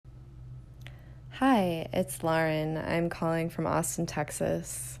Hi, it's Lauren. I'm calling from Austin,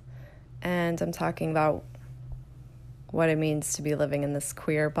 Texas, and I'm talking about what it means to be living in this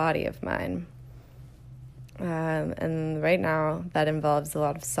queer body of mine. And right now, that involves a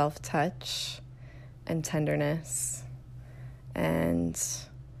lot of self-touch and tenderness. And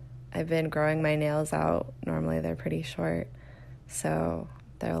I've been growing my nails out. Normally, they're pretty short, so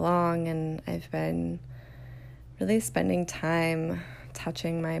they're long, and I've been really spending time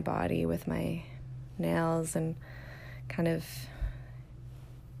touching my body with my nails and kind of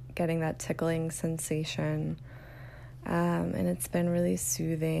getting that tickling sensation, and it's been really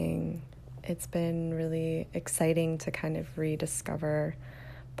soothing. It's been really exciting to kind of rediscover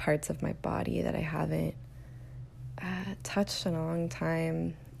parts of my body that I haven't touched in a long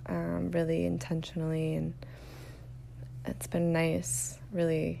time, really intentionally, and it's been nice,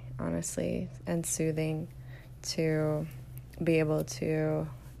 really, honestly, and soothing to be able to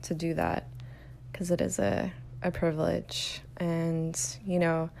do that, because it is a privilege. And,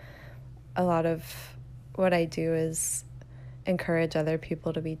 a lot of what I do is encourage other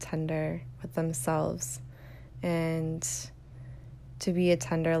people to be tender with themselves and to be a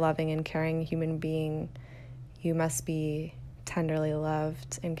tender, loving, and caring human being. You must be tenderly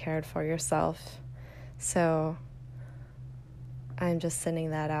loved and cared for yourself. So I'm just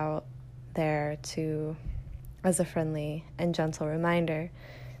sending that out there as a friendly and gentle reminder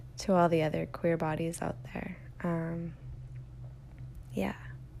to all the other queer bodies out there.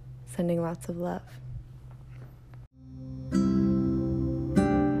 Sending lots of love.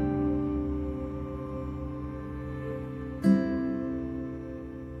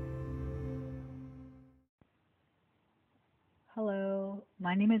 Hello,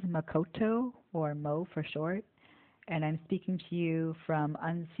 my name is Makoto, or Mo for short, and I'm speaking to you from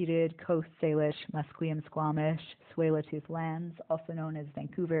unceded Coast Salish, Musqueam, Squamish, Tsleil-Waututh lands, also known as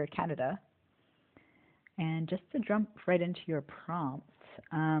Vancouver, Canada. And just to jump right into your prompt,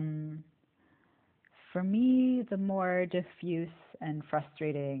 for me, the more diffuse and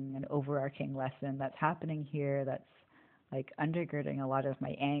frustrating and overarching lesson that's happening here, that's like undergirding a lot of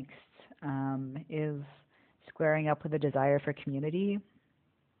my angst, is squaring up with a desire for community.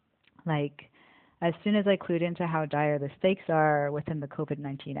 Like, as soon as I clued into how dire the stakes are within the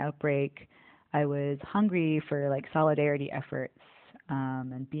COVID-19 outbreak, I was hungry for like solidarity efforts,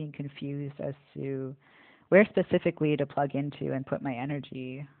 and being confused as to where specifically to plug into and put my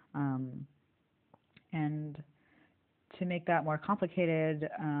energy. And to make that more complicated,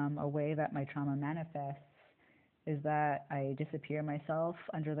 a way that my trauma manifests is that I disappear myself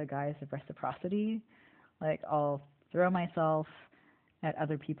under the guise of reciprocity. Like, I'll throw myself at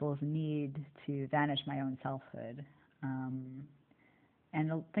other people's need to vanish my own selfhood. And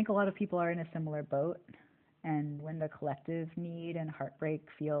I think a lot of people are in a similar boat. And when the collective need and heartbreak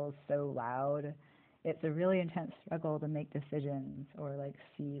feels so loud, it's a really intense struggle to make decisions or like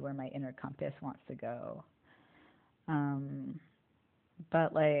see where my inner compass wants to go.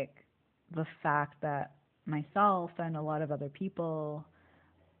 But like the fact that myself and a lot of other people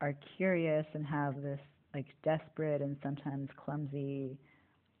are curious and have this like desperate and sometimes clumsy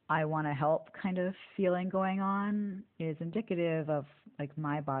I want to help kind of feeling going on is indicative of like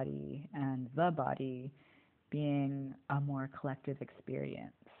my body and the body being a more collective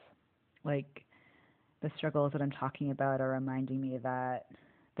experience. Like, the struggles that I'm talking about are reminding me that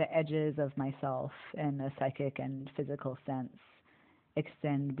the edges of myself in a psychic and physical sense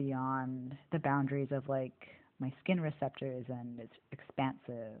extend beyond the boundaries of like my skin receptors, and it's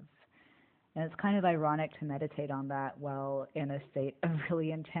expansive. And it's kind of ironic to meditate on that while in a state of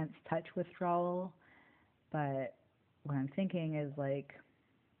really intense touch withdrawal. But what I'm thinking is like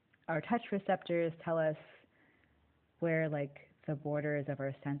our touch receptors tell us where like the borders of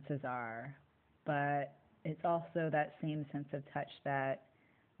our senses are, but it's also that same sense of touch that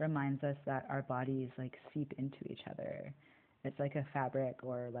reminds us that our bodies like seep into each other. It's like a fabric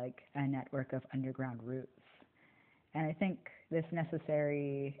or like a network of underground roots. And I think this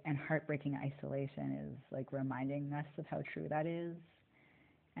necessary and heartbreaking isolation is like reminding us of how true that is.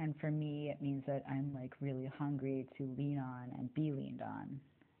 And for me, it means that I'm like really hungry to lean on and be leaned on.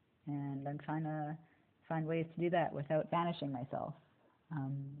 And I'm trying to find ways to do that without vanishing myself.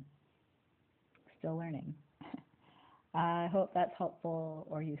 Still learning. I hope that's helpful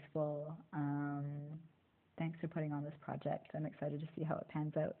or useful. Thanks for putting on this project. I'm excited to see how it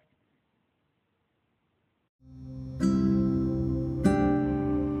pans out.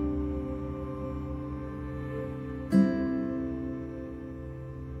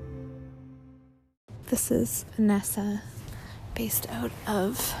 This is Vanessa, based out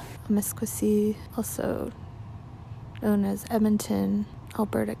of Amiskwacy, also known as Edmonton,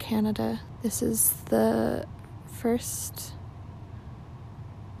 Alberta, Canada. This is the first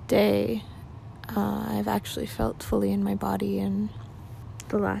day I've actually felt fully in my body in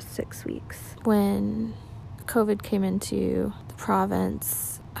the last 6 weeks. When COVID came into the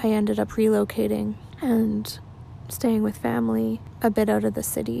province, I ended up relocating and staying with family a bit out of the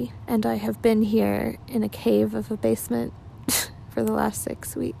city, and I have been here in a cave of a basement for the last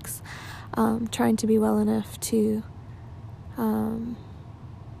 6 weeks, trying to be well enough to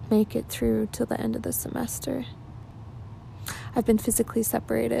make it through till the end of the semester. I've been physically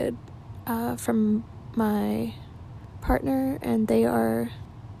separated from my partner, and they are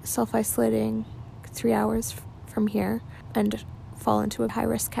self-isolating 3 hours from here and fall into a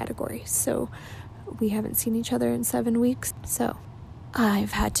high-risk category. So we haven't seen each other in 7 weeks. So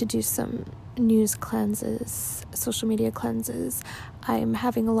I've had to do some news cleanses, social media cleanses. I'm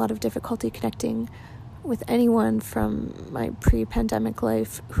having a lot of difficulty connecting with anyone from my pre-pandemic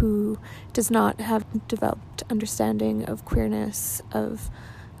life who does not have developed understanding of queerness, of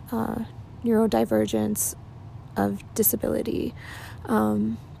neurodivergence, of disability,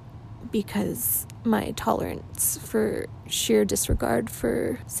 because my tolerance for sheer disregard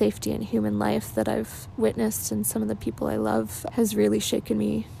for safety and human life that I've witnessed in some of the people I love has really shaken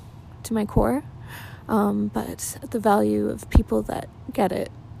me to my core. But the value of people that get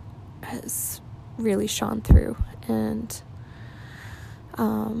it has really shone through. And,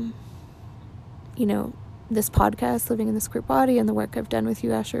 this podcast, Living in this Queer Body, and the work I've done with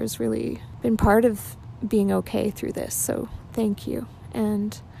you, Asher, has really been part of being okay through this. So thank you.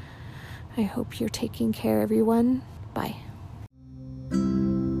 And I hope you're taking care, everyone. Bye.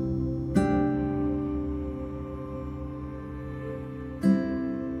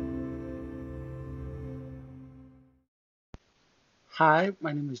 Hi,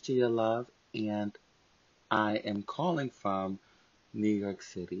 my name is Gia Love, and I am calling from New York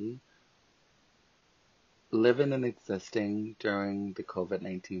City, living and existing during the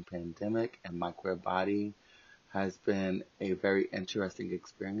COVID-19 pandemic, and my queer body has been a very interesting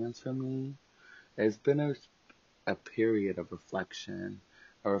experience for me. It's been a period of reflection,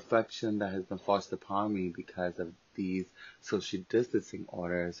 a reflection that has been forced upon me because of these social distancing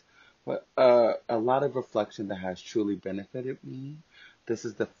orders, but a lot of reflection that has truly benefited me. This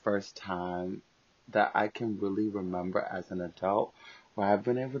is the first time that I can really remember as an adult where I've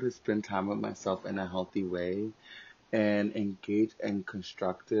been able to spend time with myself in a healthy way and engage in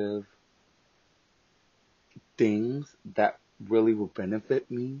constructive things that really will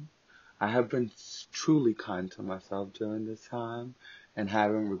benefit me. I have been truly kind to myself during this time and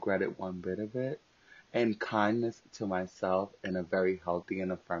haven't regretted one bit of it. And kindness to myself in a very healthy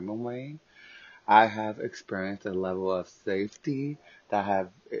and affirming way. I have experienced a level of safety that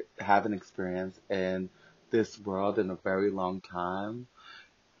haven't experienced in this world in a very long time.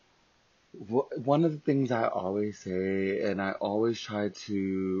 One of the things I always say, and I always try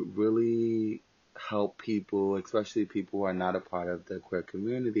to really help people, especially people who are not a part of the queer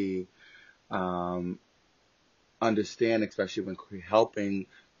community, um, understand, especially when helping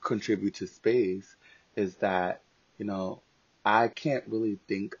contribute to space, is that, you know, I can't really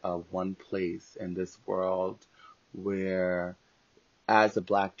think of one place in this world where, as a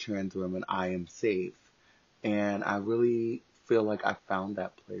Black trans woman, I am safe. And I really feel like I found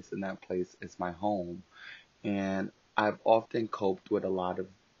that place, and that place is my home. And I've often coped with a lot of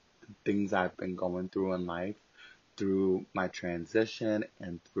things I've been going through in life through my transition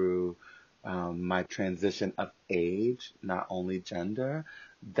and through my transition of age, not only gender,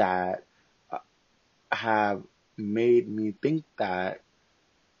 that have made me think that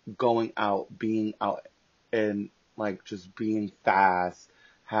going out, being out, and like just being fast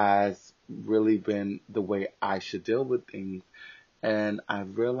has really been the way I should deal with things. And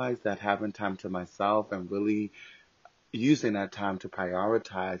I've realized that having time to myself and really using that time to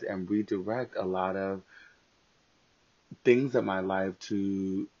prioritize and redirect a lot of things in my life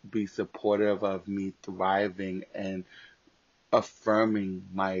to be supportive of me thriving and affirming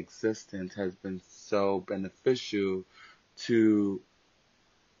my existence has been so beneficial to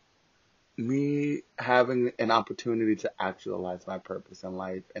me having an opportunity to actualize my purpose in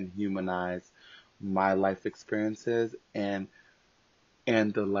life and humanize my life experiences and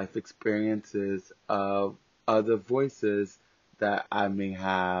the life experiences of other voices that I may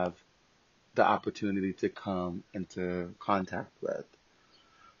have the opportunity to come into contact with.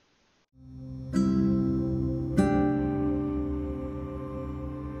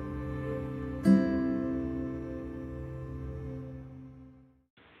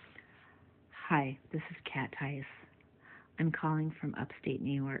 Hi, this is Kat Tice. I'm calling from upstate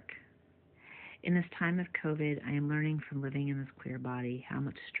New York. In this time of COVID, I am learning from living in this queer body how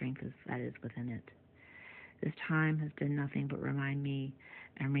much strength that is within it. This time has done nothing but remind me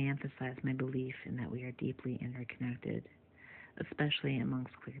and reemphasize my belief in that we are deeply interconnected, especially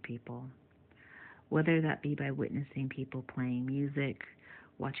amongst queer people. Whether that be by witnessing people playing music,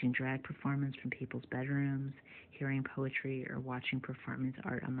 watching drag performance from people's bedrooms, hearing poetry, or watching performance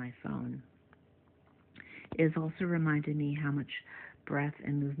art on my phone. It has also reminded me how much breath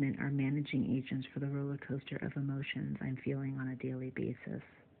and movement are managing agents for the roller coaster of emotions I'm feeling on a daily basis.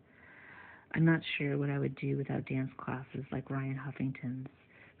 I'm not sure what I would do without dance classes like Ryan Huffington's,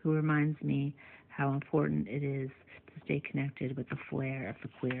 who reminds me how important it is to stay connected with the flair of the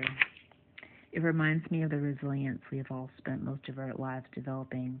queer. It reminds me of the resilience we have all spent most of our lives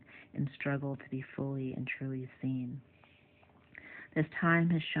developing and struggle to be fully and truly seen. This time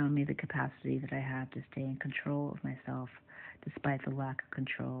has shown me the capacity that I have to stay in control of myself despite the lack of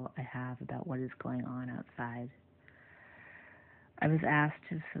control I have about what is going on outside. I was asked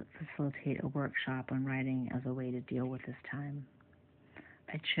to facilitate a workshop on writing as a way to deal with this time.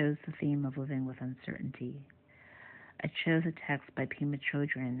 I chose the theme of living with uncertainty. I chose a text by Pema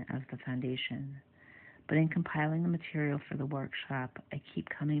Chodron as the foundation, but in compiling the material for the workshop, I keep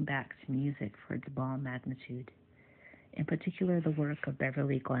coming back to music for its ball magnitude. In particular, the work of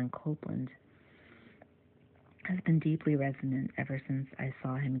Beverly Glenn Copeland has been deeply resonant ever since I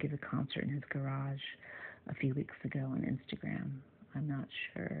saw him give a concert in his garage a few weeks ago on Instagram. I'm not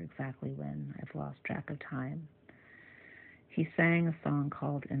sure exactly when. I've lost track of time. He sang a song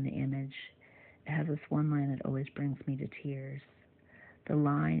called In the Image. It has this one line that always brings me to tears. The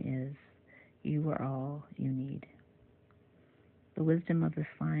line is, "You are all you need." The wisdom of this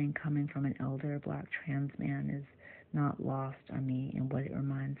line coming from an elder Black trans man is not lost on me, and what it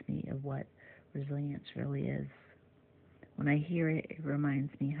reminds me of what resilience really is. When I hear it, it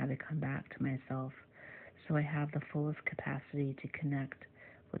reminds me how to come back to myself so I have the fullest capacity to connect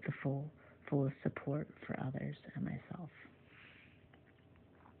with the fullest support for others and myself.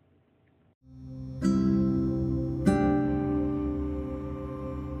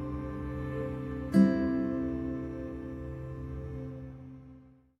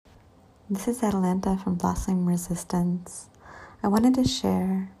 This is Atalanta from Blossoming Resistance. I wanted to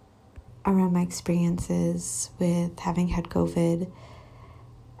share around my experiences with having had COVID,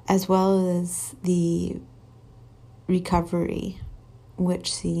 as well as the recovery,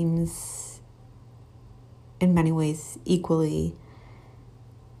 which seems in many ways equally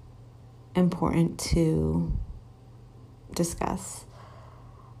important to discuss.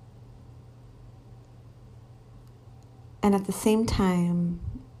 And at the same time,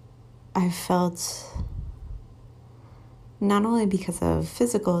 I felt, not only because of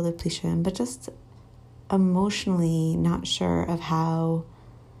physical depletion, but just emotionally not sure of how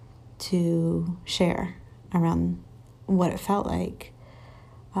to share around what it felt like.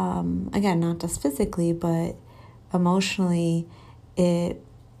 Again, not just physically, but emotionally, it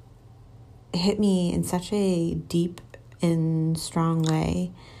hit me in such a deep and strong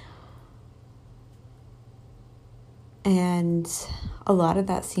way. And a lot of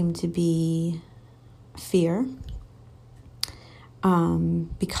that seemed to be fear,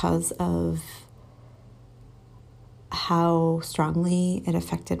 because of how strongly it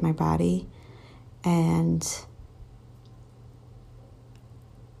affected my body and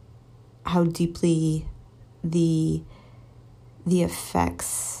how deeply the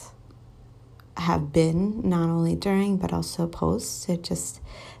effects have been, not only during but also post.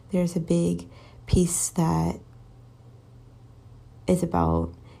 There's a big piece that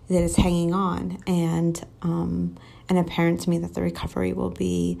is hanging on, and apparent to me that the recovery will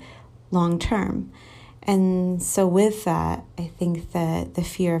be long term. And so with that, I think that the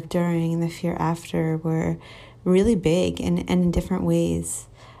fear of during and the fear after were really big and in different ways.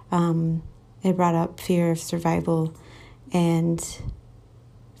 It brought up fear of survival and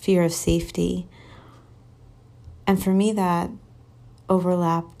fear of safety. And for me, that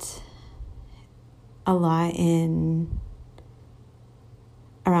overlapped a lot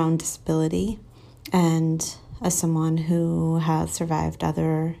around disability, and as someone who has survived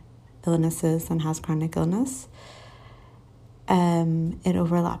other illnesses and has chronic illness, it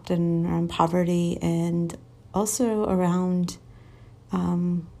overlapped around poverty and also around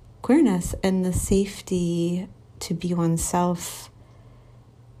queerness and the safety to be oneself.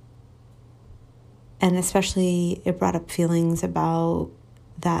 And especially it brought up feelings about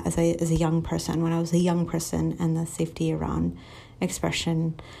that as a young person, when I was a young person, and the safety around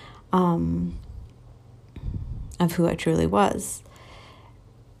expression of who I truly was.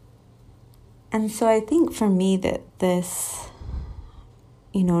 And so I think for me that this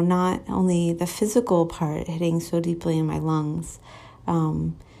not only the physical part hitting so deeply in my lungs,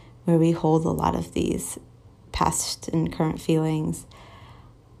 where we hold a lot of these past and current feelings,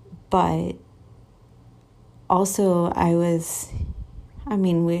 but also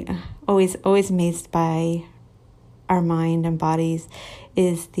we always amazed by our mind and bodies,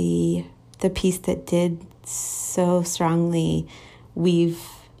 is the piece that did so strongly weave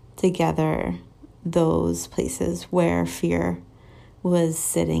together those places where fear was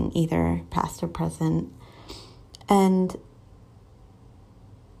sitting, either past or present. And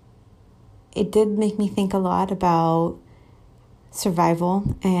it did make me think a lot about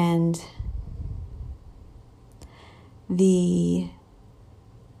survival and the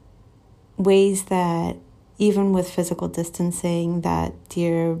ways that, even with physical distancing, that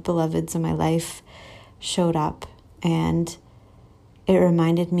dear beloveds in my life showed up. And it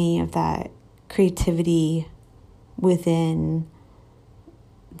reminded me of that creativity within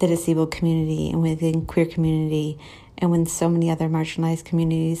the disabled community and within queer community and with so many other marginalized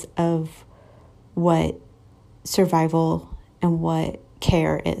communities, of what survival and what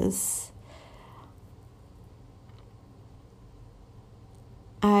care is.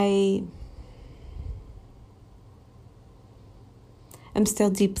 I am still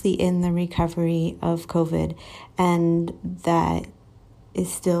deeply in the recovery of COVID, and that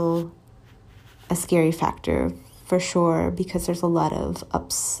is still a scary factor for sure, because there's a lot of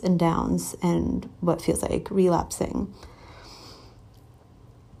ups and downs and what feels like relapsing.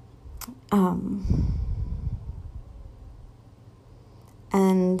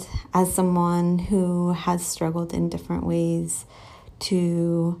 And as someone who has struggled in different ways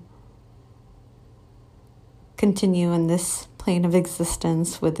to continue in this plane of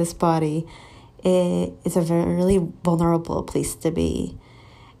existence with this body, it is a really vulnerable place to be.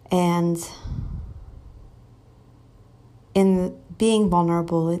 And in being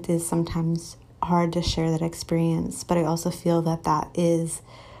vulnerable, it is sometimes hard to share that experience, but I also feel that that is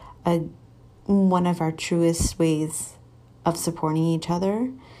one of our truest ways of supporting each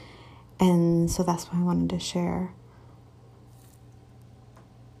other. And so that's why I wanted to share.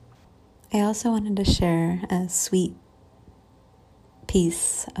 I also wanted to share a sweet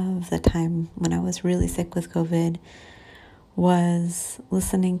piece of the time when I was really sick with COVID, was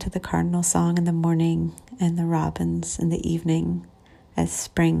listening to the cardinal song in the morning and the robins in the evening as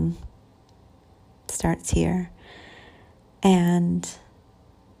spring starts here, and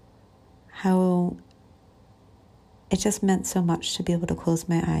how it just meant so much to be able to close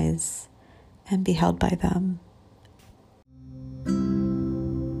my eyes and be held by them.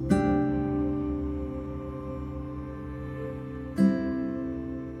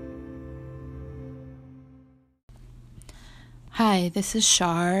 Hi, this is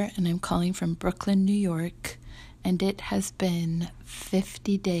Shar, and I'm calling from Brooklyn, New York, and it has been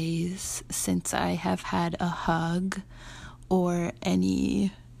 50 days since I have had a hug or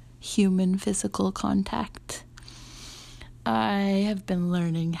any human physical contact. I have been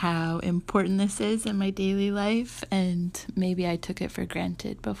learning how important this is in my daily life, and maybe I took it for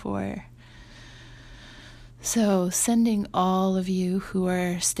granted before. So, sending all of you who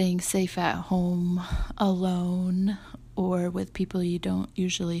are staying safe at home, alone, or with people you don't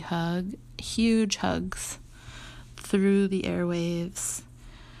usually hug, huge hugs through the airwaves.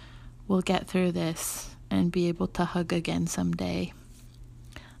 We'll get through this and be able to hug again someday.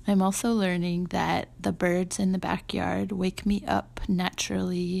 I'm also learning that the birds in the backyard wake me up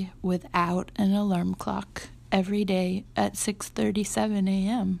naturally without an alarm clock every day at 6:37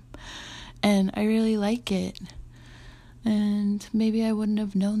 a.m. And I really like it. And maybe I wouldn't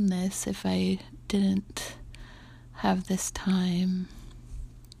have known this if I didn't have this time.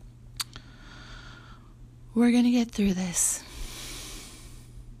 We're gonna get through this.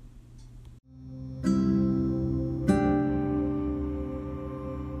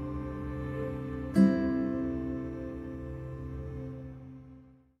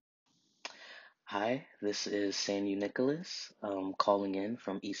 Hi, this is Sandy Nicholas, calling in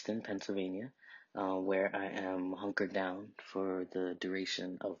from Easton, Pennsylvania, where I am hunkered down for the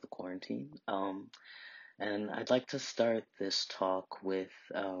duration of the quarantine. And I'd like to start this talk with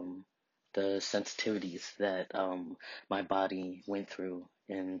the sensitivities that my body went through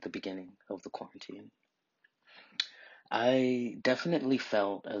in the beginning of the quarantine. I definitely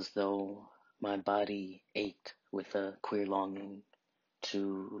felt as though my body ached with a queer longing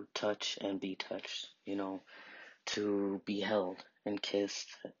to touch and be touched, to be held and kissed,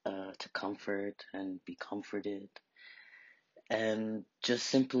 to comfort and be comforted, and just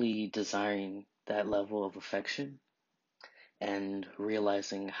simply desiring that level of affection and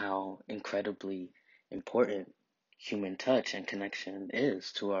realizing how incredibly important human touch and connection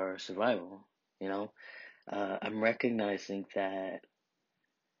is to our survival. You know, I'm recognizing that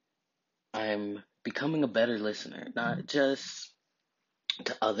I'm becoming a better listener, not just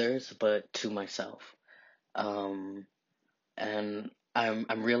to others, but to myself. Um, and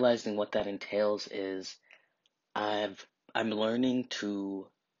I'm realizing what that entails is I've I'm learning to,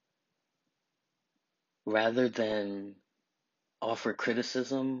 rather than offer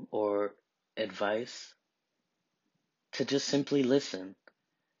criticism or advice, to just simply listen.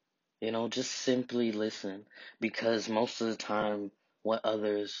 Just simply listen, because most of the time what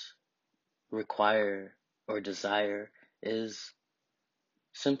others require or desire is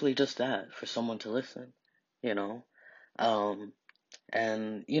simply just that, for someone to listen, you know? Um,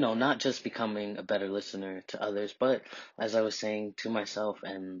 and, not just becoming a better listener to others, but as I was saying, to myself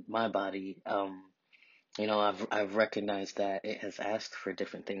and my body. I've recognized that it has asked for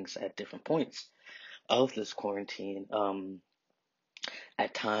different things at different points of this quarantine.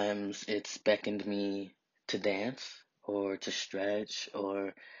 At times it's beckoned me to dance or to stretch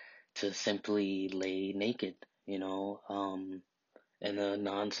or to simply lay naked, in a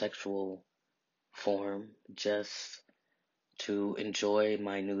non-sexual form, just to enjoy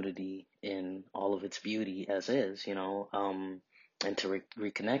my nudity in all of its beauty as is, and to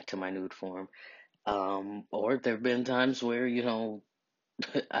reconnect to my nude form. Or there have been times where,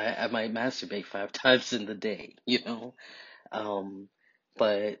 I might masturbate 5 times in the day,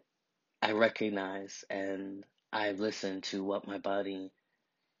 but I recognize and I listen to what my body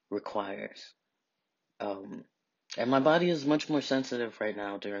requires. Um, and my body is much more sensitive right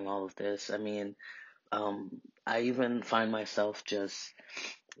now during all of this. I mean, I even find myself just,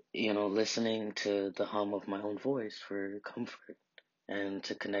 listening to the hum of my own voice for comfort and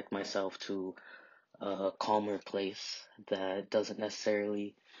to connect myself to a calmer place that doesn't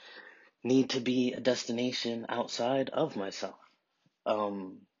necessarily need to be a destination outside of myself.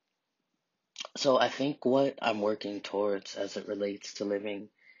 Um, so I think what I'm working towards as it relates to living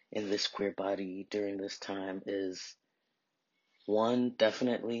in this queer body during this time is, one,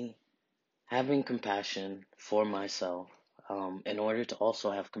 definitely having compassion for myself, in order to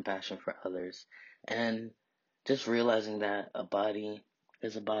also have compassion for others, and just realizing that a body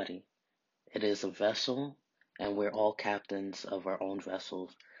is a body. It is a vessel, and we're all captains of our own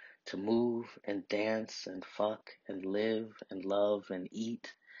vessels to move and dance and fuck and live and love and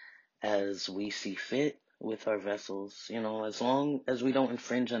eat as we see fit with our vessels, as long as we don't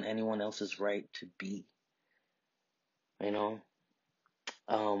infringe on anyone else's right to be, you know.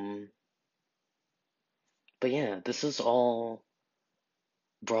 Um, but yeah, this is all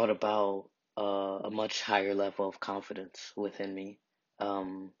brought about a much higher level of confidence within me.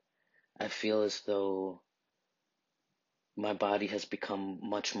 Um, I feel as though my body has become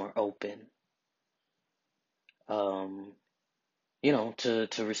much more open, um, to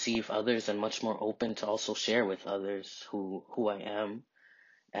receive others, and much more open to also share with others who I am.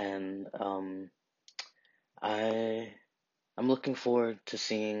 And I I'm looking forward to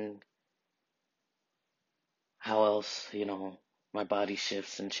seeing how else, my body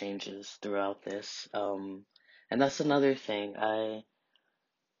shifts and changes throughout this. And that's another thing. I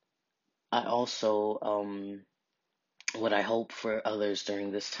also, what I hope for others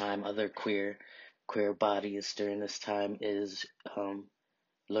during this time, other queer bodies during this time, is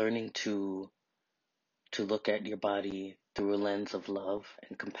learning to look at your body through a lens of love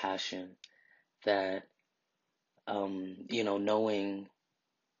and compassion. That, knowing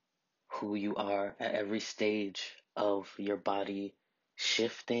who you are at every stage of your body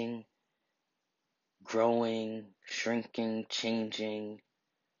shifting, growing, shrinking, changing,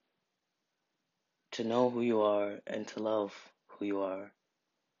 to know who you are and to love who you are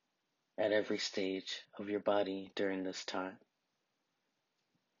at every stage of your body during this time.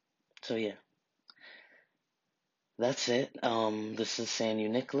 So yeah, that's it. This is Sanyu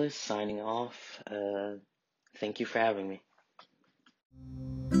Nicholas signing off. Thank you for having me.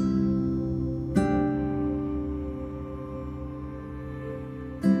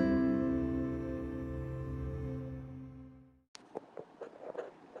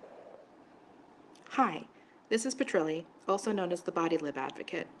 Hi, this is Petrilli, also known as the Body Lib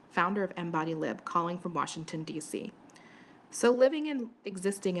Advocate, founder of Embody Lib, calling from Washington, D.C. So, living and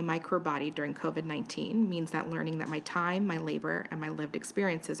existing in my queer body during COVID 19 means that learning that my time, my labor, and my lived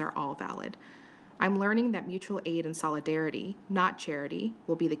experiences are all valid. I'm learning that mutual aid and solidarity, not charity,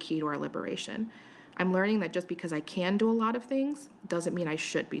 will be the key to our liberation. I'm learning that just because I can do a lot of things doesn't mean I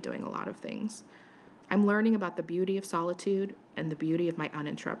should be doing a lot of things. I'm learning about the beauty of solitude and the beauty of my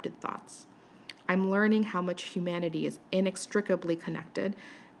uninterrupted thoughts. I'm learning how much humanity is inextricably connected,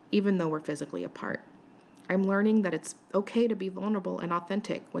 even though we're physically apart. I'm learning that it's okay to be vulnerable and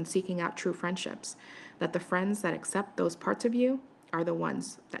authentic when seeking out true friendships, that the friends that accept those parts of you are the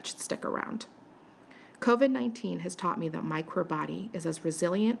ones that should stick around. COVID-19 has taught me that my queer body is as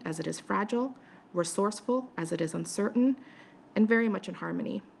resilient as it is fragile, resourceful as it is uncertain, and very much in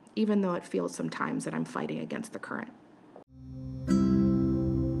harmony, even though it feels sometimes that I'm fighting against the current.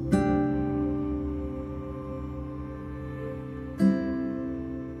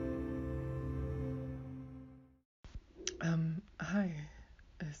 Hi,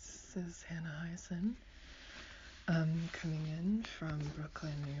 this is Hannah Hyson, coming in from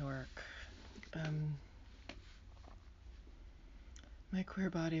Brooklyn, New York. My queer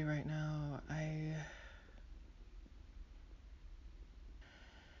body right now,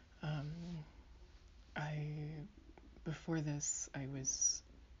 before this, I was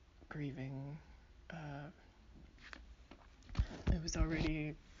grieving, I was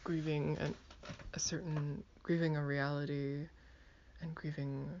already grieving grieving a reality and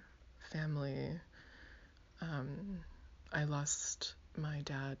grieving family. I lost my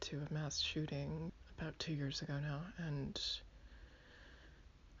dad to a mass shooting about 2 years ago now, and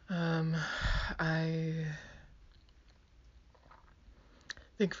I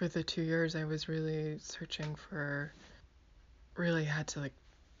think for the 2 years I was really searching really had to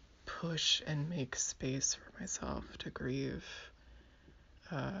push and make space for myself to grieve.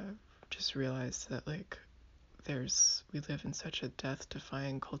 Just realized that we live in such a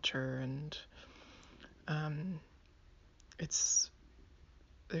death-defying culture, and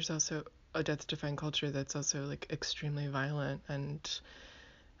there's also a death-defying culture that's also extremely violent and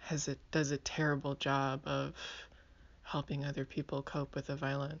does a terrible job of helping other people cope with the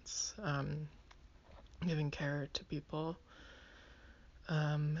violence, giving care to people.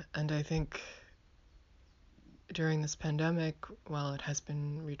 And I think during this pandemic, while it has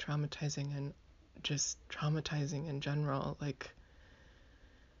been re-traumatizing and just traumatizing in general,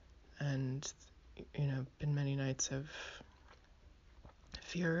 and been many nights of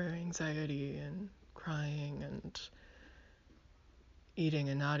fear, anxiety, and crying, and eating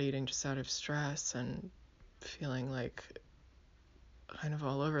and not eating just out of stress, and feeling kind of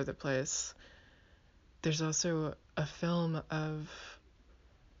all over the place. There's also a film of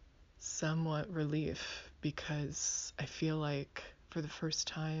somewhat relief, because I feel like for the first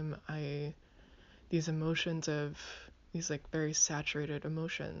time these emotions of these very saturated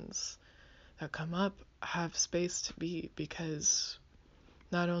emotions that come up have space to be, because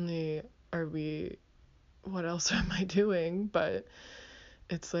not only are we, what else am I doing, but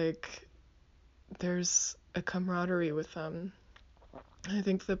it's there's a camaraderie with them. I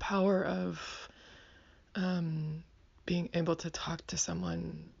think the power of being able to talk to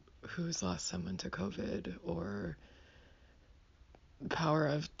someone who's lost someone to COVID, or the power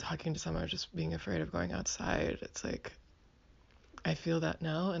of talking to someone just being afraid of going outside, it's I feel that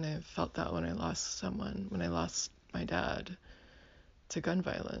now, and I felt that when I lost my dad to gun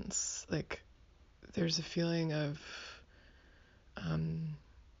violence. There's a feeling of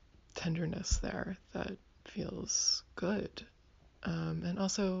tenderness there that feels good. And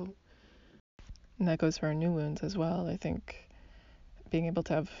that goes for our new wounds as well. I think being able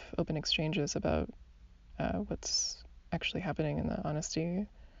to have open exchanges about what's actually happening, and the honesty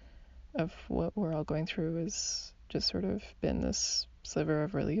of what we're all going through has just sort of been this sliver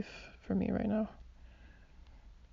of relief for me right now.